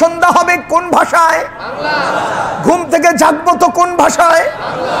সকাল সন্ধ্যা হবে কোন ভাষায়? ঘুম থেকে জাগবো তো কোন ভাষায়?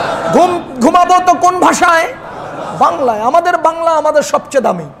 ঘুমাবো তো কোন ভাষায়? বাংলায়। আমাদের বাংলা আমাদের সবচেয়ে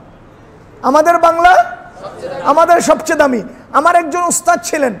দামি, আমাদের বাংলা আমাদের সবচেয়ে দামি। আমার একজন উস্তাদ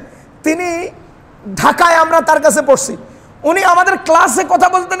ছিলেন, তিনি ঢাকায়, আমরা তার কাছে পড়ছি। উনি আমাদের ক্লাসে কথা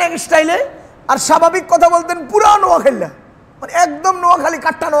বলতেন এক স্টাইলে, আর স্বাভাবিক কথা বলতেন পুরা নোয়াখালী, মানে একদম নোয়াখালী,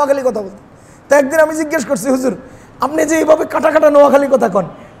 কাট্টা নোয়াখালী কথা বলতেন। তো একদিন আমি জিজ্ঞেস করছি, হুজুর আপনি যে এইভাবে কাটা কাটা নোয়াখালী কথা কন?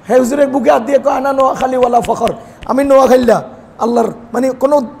 হ্যাঁ হুজুরের বুকে হাত দিয়ে কয়, আনা নোয়াখালী ওয়ালা ফখর, আমি নোয়াখালীরা আল্লাহর, মানে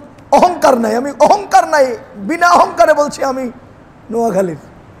কোনো অহংকার নাই, আমি অহংকার নাই, বিনা অহংকারে বলছি আমি নোয়াখালীর।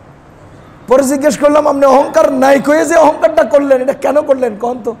 পরে জিজ্ঞেস করলাম, আপনি অহংকার নাই কয়ে যে অহংকারটা করলেন, এটা কেন করলেন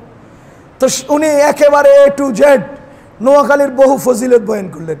কন তো? তো উনি একেবারে A to Z নোয়াখালীর বহু ফজিলত বয়ান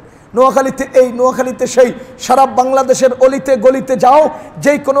করলেন। নোয়াখালীতে সেই সারা বাংলাদেশের অলিতে গলিতে যাও,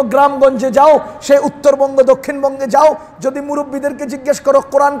 যেই কোনো গ্রামগঞ্জে যাও, সেই উত্তরবঙ্গ দক্ষিণবঙ্গে যাও, যদি মুরব্বীদেরকে জিজ্ঞেস করো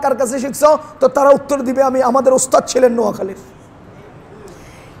কোরআন কার কাছে শিখছ, তো তারা উত্তর দিবে আমাদের উস্তাদ ছিলেন নোয়াখালীর।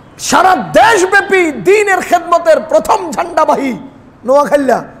 সারা দেশব্যাপী দ্বীনের খেদমতের প্রথম ঝান্ডাবাহী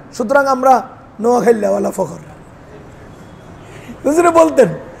নোয়াখালীরা, সুতরাং আমরা নোয়াখালী ওয়ালা ফখর হুজুরে বলতেন।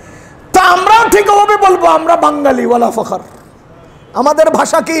 তো আমরাও ঠিক ওভাবে বলবো, আমরা বাঙালি ওয়ালা ফখর। আমাদের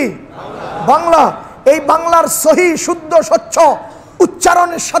ভাষা কি? বাংলা। এই বাংলার সহি শুদ্ধ স্বচ্ছ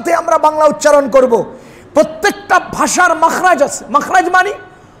উচ্চারণের সাথে আমরা বাংলা উচ্চারণ করব। প্রত্যেকটা ভাষার মাখরাজ আছে। মাখরাজ মানে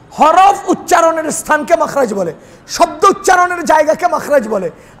হরফ উচ্চারণের স্থানকে মাখরাজ বলে, শব্দ উচ্চারণের জায়গাকে মাখরাজ বলে।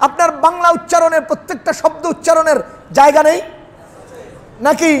 আপনার বাংলা উচ্চারণের প্রত্যেকটা শব্দ উচ্চারণের জায়গা নেই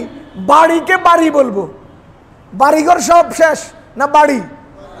নাকি? বাড়িকে বাড়ি বলবো, বাড়িঘর সব শেষ না বাড়ি?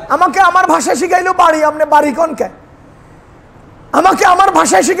 আমাকে আমার ভাষা শিখাইলো বাড়ি, আপনি বাড়ি কোন কেন? আমাকে আমার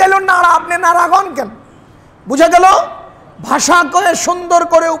ভাষায় শিখাইলো নাড়া, আপনি নাড়া কোন কেন? বুঝা গেল? ভাষাকে সুন্দর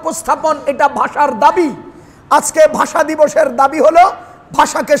করে উপস্থাপন, এটা ভাষার দাবি। আজকে ভাষা দিবসের দাবি হলো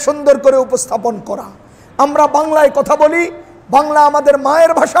ভাষাকে সুন্দর করে উপস্থাপন করা। আমরা বাংলায় কথা বলি, বাংলা আমাদের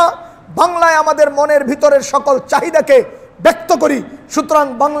মায়ের ভাষা, বাংলায় আমাদের মনের ভিতরের সকল চাহিদাকে ব্যক্ত করি, সুতরাং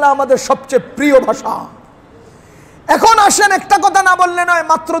বাংলা আমাদের সবচেয়ে প্রিয় ভাষা। এখন আসেন, একটা কথা না বললে নয়,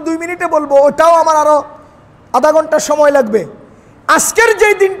 মাত্র 2 মিনিটে বলবো, ওটাও আমার আরো আধা ঘন্টা সময় লাগবে। আজকের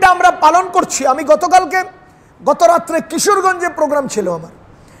যেই দিনটা আমরা পালন করছি, আমি গত রাত্রে কিশোরগঞ্জে প্রোগ্রাম ছিল আমার।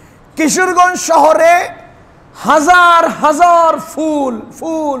 কিশোরগঞ্জ শহরে হাজার হাজার ফুল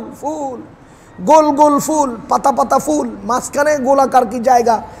ফুল ফুল, গোল গোল ফুল, পাতা পাতা ফুল, মাঝখানে গোলাকার কি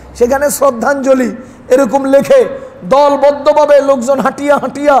জায়গা, সেখানে শ্রদ্ধাঞ্জলি এরকম লেখে দলবদ্ধভাবে লোকজন হাঁটিয়া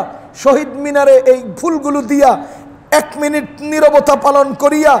হাঁটিয়া শহীদ মিনারে এই ফুলগুলো দিয়া 1 মিনিট নীরবতা পালন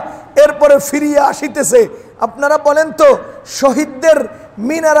করিয়া এরপরে ফিরিয়া আসিতেছে। আপনারা বলেন তো, শহীদদের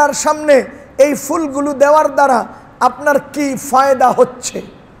মিনারার সামনে এই ফুলগুলো দেওয়ার দ্বারা আপনার কি ফায়দা হচ্ছে?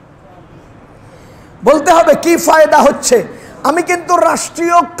 বলতে হবে কি ফায়দা হচ্ছে। আমি কিন্তু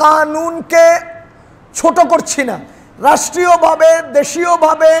রাষ্ট্রীয় কানুনকে ছোট করছি না। রাষ্ট্রীয়ভাবে,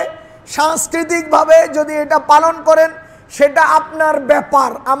 দেশীয়ভাবে, সাংস্কৃতিকভাবে যদি এটা পালন করেন সেটা আপনার ব্যাপার,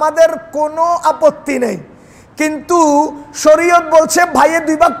 আমাদের কোনো আপত্তি নেই। কিন্তু শরীয়ত বলছে ভাইয়ে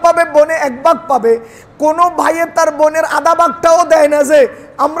 2 ভাগ পাবে, বোনে 1 ভাগ পাবে। কোনো ভাইয়ে তার বোনের আধা ভাগটাও দেয় না, যে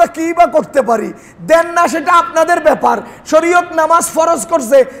আমরা কি বা করতে পারি, দেন না, সেটা আপনাদের ব্যাপার। শরীয়ত নামাজ ফরজ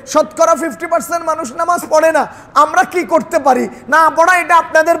করছে, শতকরা 50% মানুষ নামাজ পড়ে না, আমরা কি করতে পারি না পড়া, এটা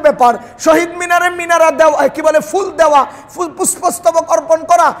আপনাদের ব্যাপার। শহীদ মিনারে মিনারা দেওয়া, কি বলে, ফুল দেওয়া, ফুল পুষ্পস্তবক অর্পণ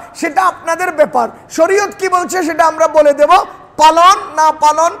করা, সেটা আপনাদের ব্যাপার। শরীয়ত কি বলছে সেটা আমরা বলে দেব, পালন না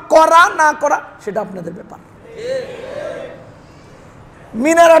পালন, করা না করা, সেটা আপনাদের ব্যাপার।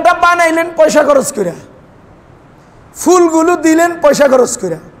 মিনারাটা বানাইলেন পয়সা খরচ করে, ফুলগুলো দিলেন পয়সা খরচ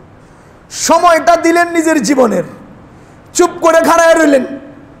করে, সময়টা দিলেন নিজের জীবনের, চুপ করে খাড়ায় রইলেন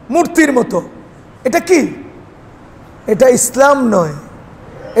মূর্তির মতো। এটা কি? এটা ইসলাম নয়,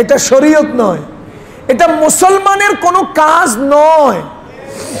 এটা শরীয়ত নয়, এটা মুসলমানের কোনো কাজ নয়।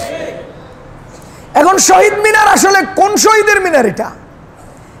 এখন শহীদ মিনার আসলে কোন শহীদের মিনার? এটা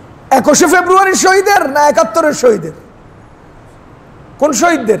 21শে ফেব্রুয়ারির শহীদের না 71-এর শহীদের? কোন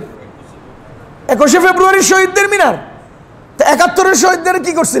শহীদদের? 21শে ফেব্রুয়ারির শহীদদের মিনার। তো 71-এর শহীদদের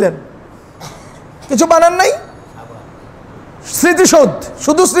কি করছিলেন? কিছু বানান নাই, স্মৃতিসৌধ,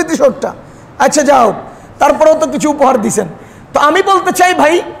 শুধু স্মৃতিসৌধটা। আচ্ছা যাও, তারপরেও তো কিছু উপহার দিছেন। তো আমি বলতে চাই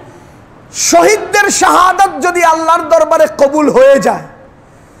ভাই, শহীদদের শাহাদাত যদি আল্লাহর দরবারে কবুল হয়ে যায়,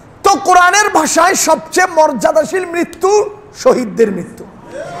 তো কোরআনের ভাষায় সবচেয়ে মর্যাদাশীল মৃত্যু শহীদদের মৃত্যু।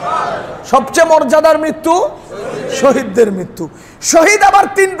 সবচেয়ে মর্যাদার মৃত্যু শহীদদের মৃত্যু। শহীদ আবার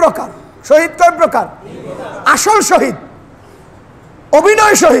 3 প্রকার। শহীদ কয় প্রকার? আসল শহীদ,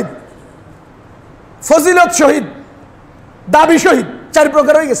 অভিনয় শহীদ, ফজিলত শহীদ, দাবি শহীদ, 4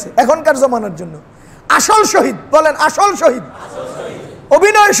 প্রকার হয়ে গেছে এখনকার জমানার জন্য। আসল শহীদ বলেন, আসল শহীদ,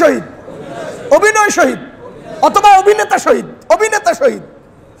 অভিনয় শহীদ, অভিনয় শহীদ অথবা অভিনেতা শহীদ। অভিনেতা শহীদ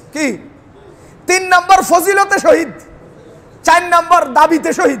কি? 3 নম্বর ফজিলতে শহীদ, 4 নম্বর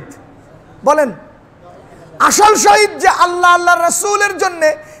দাবিতে শহীদ। বলেন, আসল শহীদ যে আল্লাহ আল্লাহ রাসূলের জন্য,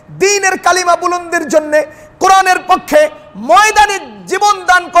 দ্বীনের কালিমা বুলন্দের জন্য, কোরআনের পক্ষে ময়দানে জীবন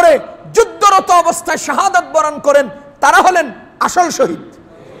দান করে যুদ্ধরত অবস্থায় শাহাদাত বরণ করেন, তারা হলেন আসল শহীদ।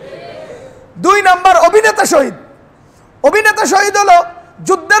 2 নম্বর অভিনেতা শহীদ। অভিনেতা শহীদ হলো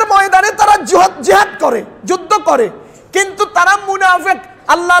যুদ্ধের ময়দানে তারা জিহাদ করে, যুদ্ধ করে, কিন্তু তারা মুনাফিক,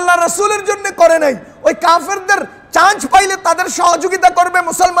 আল্লাহ আল্লাহ রাসূলের জন্য করে নাই। ওই কাফেরদের চান্স পাইলে তাদের সহযোগিতা করবে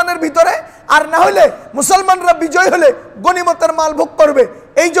মুসলমানের ভিতরে, আর না হলে মুসলমানরা বিজয় হলে গনিমতের মাল ভোগ করবে।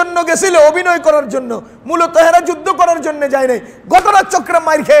 এই জন্য গেছিল অভিনয় করার জন্য, মূলত এরা যুদ্ধ করার জন্য যায় নাই। ঘটনার চক্রে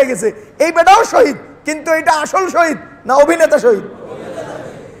মার খেয়ে গেছে। এই বেটাও শহীদ, কিন্তু এটা আসল শহীদ না অভিনেতা শহীদ?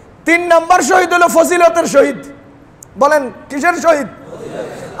 3 নম্বর শহীদ হলো ফজিলতের শহীদ। বলেন কিসের শহীদ?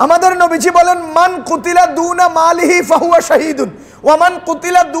 আমাদের নবীজি বলেন, মান কুতিলা দুনা মালিহি ফাহুয়া শাহীদুন, ওয়ামান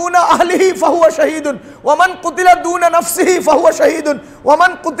কুতিলা দুনা আহলিহি ফাহুয়া শাহীদুন, ওয়ামান কুতিলা দুনা নাফসিহি ফাহুয়া শাহীদুন,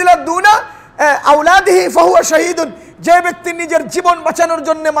 ওয়ামান কুতিলা দুনা আওলাদিহি ফাহুয়া শাহীদুন। যে ব্যক্তি নিজের জীবন বাঁচানোর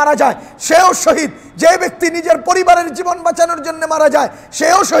জন্য মারা যায় সেও শহীদ। যে ব্যক্তি নিজের পরিবারের জীবন বাঁচানোর জন্য মারা যায়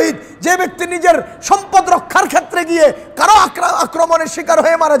সেও শহীদ। যে ব্যক্তি নিজের সম্পদ রক্ষার ক্ষেত্রে গিয়ে কারো আক্রমণের শিকার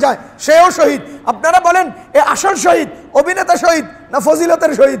হয়ে মারা যায় সেও শহীদ। আপনারা বলেন, এ আসল শহীদ অভিনেতা শহীদ না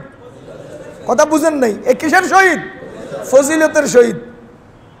ফজিলতের শহীদ? কথা বুঝেন নাই, এ কিসের শহীদ? ফজিলতের শহীদ।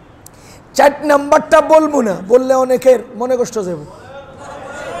 4 নম্বরটা বলবো না, বললে অনেকের মনে কষ্ট যাবে।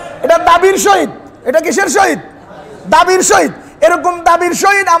 এটা দাবির শহীদ। এটা কিসের শহীদ? দাবির শহীদ। এরকম দাবির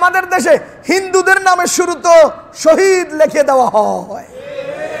শহীদ আমাদের দেশে হিন্দুদের নামে শুরু তো শহীদ লিখে দেওয়া হয়।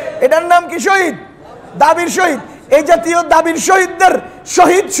 এটার নাম কি? শহীদ, দাবির শহীদ। এই জাতীয় দাবির শহীদদের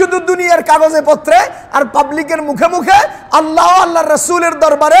শহীদ শুধু দুনিয়ার কাগজে পত্রে আর পাবলিকের মুখে মুখে, আল্লাহ আল্লাহ রাসূলের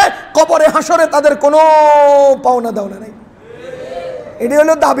দরবারে, কবরে হাসরে তাদের কোনো পাওনা দাওনা নাই। এটি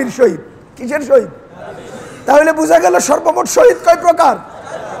হলো দাবির শহীদ। কিসের শহীদ? তাহলে বোঝা গেল সর্বমোট শহীদ কয় প্রকার?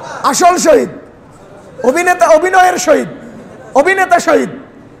 আসল শহীদ, অভিনেতা, অভিনয়ের শহীদ, অভিনেতা শহীদ।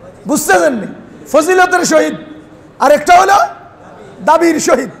 বুঝতেছেন? ফজিলতের শহীদ, আর একটা হলো দাবির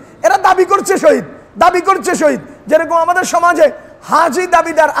শহীদ। এরা দাবি করছে শহীদ, দাবি করছে শহীদ। যেরকম আমাদের সমাজে হাজি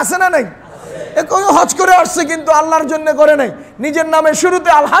দাবিদার আছে না নাই? হজ করে আসছে কিন্তু আল্লাহর জন্য করে নাই, নিজের নামে শুরুতে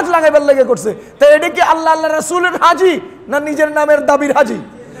আল হাজ লাগাইবার লেগে করছে। তো এটা কি আল্লাহ আল্লাহ রাসূলের হাজি না নিজের নামের দাবির হাজি?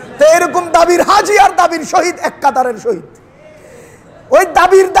 তো এরকম দাবির হাজি আর দাবির শহীদ এক কাতারের শহীদ। ওই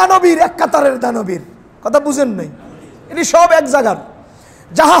দাবির দানবীর এক কাতারের দানবীর, কথা বুঝেন নাই? এটি সব এক জায়গার।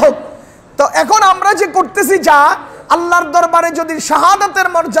 যাহা হোক, তো এখন আমরা যে করতেছি যা, আল্লাহর দরবারে যদি শাহাদাতের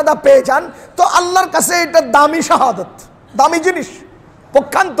মর্যাদা পেয়ে যান তো আল্লাহর কাছে এটা দামি শাহাদাত, দামি জিনিস।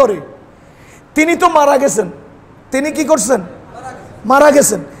 পক্ষান্তরে তিনি তো মারা গেছেন, তিনি কি করছেন? মারা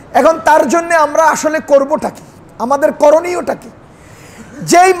গেছেন। এখন তার জন্য আমরা আসলে করবোটা কি, আমাদের করণীয়টা কি?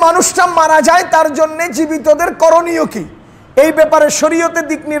 যেই মানুষটা মারা যায় তার জন্য জীবিতদের করণীয় কি, এই ব্যাপারে শরীয়তে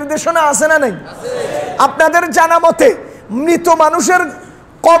দিক নির্দেশনা আছে না নাই? আপনাদের জানা মতে মৃত মানুষের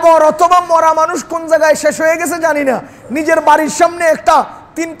কবর অথবা মরা মানুষ কোন জায়গায় শেষ হয়ে গেছে জানি না, নিজের বাড়ির সামনে একটা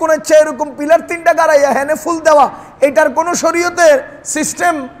 3 কোণের চেয়ে এরকম পিলার 3টা গাড়াইয়া হেনে ফুল দেওয়া, এটার কোনো শরীয়তের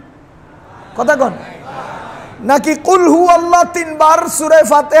সিস্টেম কথা কন? নাকি কুল হু আল্লাহ 3 বার, সূরা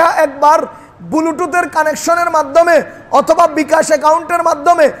ফাতিহা 1 বার ব্লুটুথের কানেকশনের মাধ্যমে অথবা বিকাশ অ্যাকাউন্টের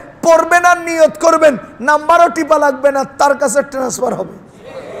মাধ্যমে পড়বেন আর নিয়ত করবেন, নাম্বারও টিপা লাগবে না, তার কাছে ট্রান্সফার হবে।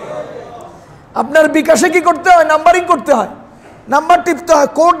 আপনার বিকাশে কি করতে হয়? নাম্বারিং করতে হয়, নাম্বার টিপতে হয়,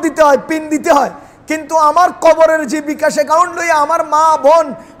 কোড দিতে হয়, পিন দিতে হয়। কিন্তু আমার কবরের যে বিকাশ অ্যাকাউন্ট লইয়া আমার মা বোন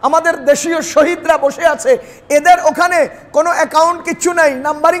আমাদের দেশীয় শহীদরা বসে আছে, এদের ওখানে কোনো অ্যাকাউন্ট কিচ্ছু নাই,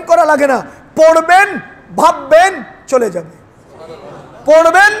 নাম্বারিং করা লাগে না। পড়বেন, ভাববেন, চলে যাবে।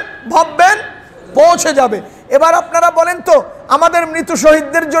 পড়বেন, ভাববেন, পৌঁছে যাবে। এবার আপনারা বলেন তো, আমাদের মৃত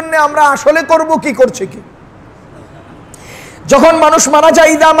শহীদদের জন্য আমরা আসলে করব কি, করছে কি? যখন মানুষ মারা যায়,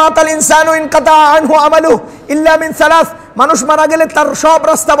 ইদা মাতাল ইনসানু ইনকাতা আনহু আমালু ইল্লা মিন সালাস, মানুষ মারা গেলে তার সব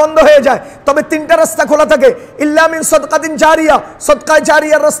রাস্তা বন্ধ হয়ে যায়, তবে 3টা রাস্তা খোলা থাকে। ইল্লা মিন সাদকাতিন জারিয়া, সদকায়ে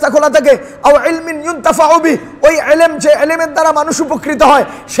জারিয়ার রাস্তা খোলা থাকে। আও ইলমিন ইউনতাফাউ বি, ওই ইলম যে ইলমের দ্বারা মানুষ উপকৃত হয়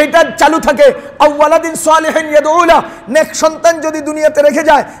সেটা চালু থাকে। আও ওয়ালাদিন সালিহিন ইয়াদউলা, নেক সন্তান যদি দুনিয়াতে রেখে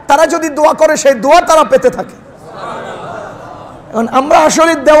যায়, তারা যদি দোয়া করে সেই দোয়া তারা পেতে থাকে। এখন আমরা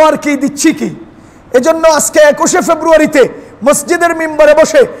আসলে দেওয়ার কি, দিচ্ছি কি? এজন্য আজকে 21শে ফেব্রুয়ারিতে মসজিদের মিম্বরে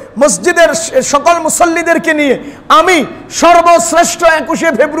বসে মসজিদের সকল মুসল্লিদেরকে নিয়ে আমি সর্বশ্রেষ্ঠ 21শে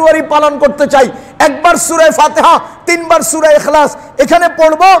ফেব্রুয়ারি পালন করতে চাই। 1 বার সূরা ফাতিহা, 3 বার সূরা ইখলাস এখানে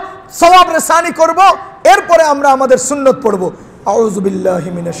পড়ব, সওয়াব রেসানি করব, এরপরে আমরা আমাদের সুন্নত পড়ব। আউযু বিল্লাহি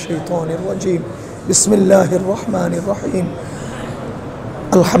মিনাশ শাইতানির রাজীম, বিসমিল্লাহির রহমানির রহিম।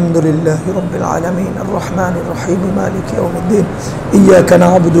 الحمد لله رب العالمين الرحمن الرحيم مالك يوم الدين إياك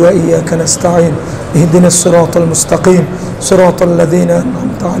نعبد وإياك نستعين اهدنا الصراط المستقيم صراط الذين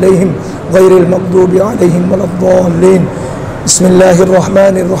أنعمت عليهم غير المغضوب عليهم ولا الضالين بسم الله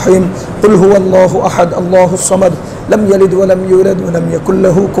الرحمن الرحيم قل هو الله أحد الله الصمد لم يلد ولم يولد ولم يكن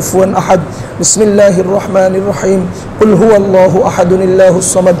له كفوا أحد بسم الله الرحمن الرحيم قل هو الله أحد الله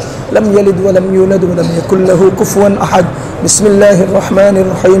الصمد لم يلد ولم يولد ولم يكن له كفوا أحد بسم الله الرحمن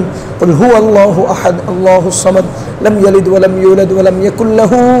الرحيم قل هو الله أحد الله الصمد لم يلد ولم يولد ولم يكن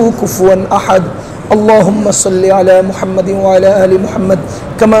له كفوا أحد اللهم صل على محمد وعلى آل محمد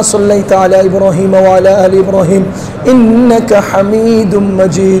كما صليت على إبراهيم وعلى آل إبراهيم إنك حميد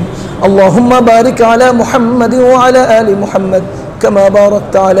مجيد اللهم بارك على محمد وعلى آل محمد كما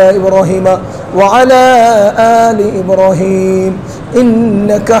باركت على إبراهيم وعلى آل إبراهيم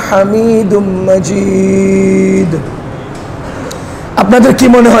إنك حميد مجيد আপনাদের কি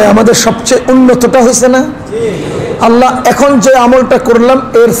মনে হয় আমাদের সবচেয়ে উন্নতটা হয়েছে না? আল্লাহ এখন যে আমলটা করলাম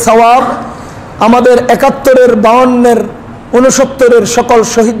এর সওয়াব আমাদের 71-এর 52-এর 69-এর সকল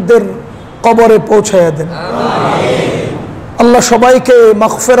শহীদদের কবরে পৌঁছায়া দেন। আল্লাহ সবাইকে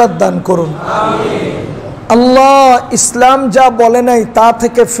মাগফিরাত দান করুন। আল্লাহ ইসলাম যা বলে নাই তা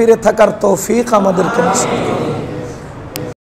থেকে ফিরে থাকার তৌফিক আমাদেরকে নসিব করুন।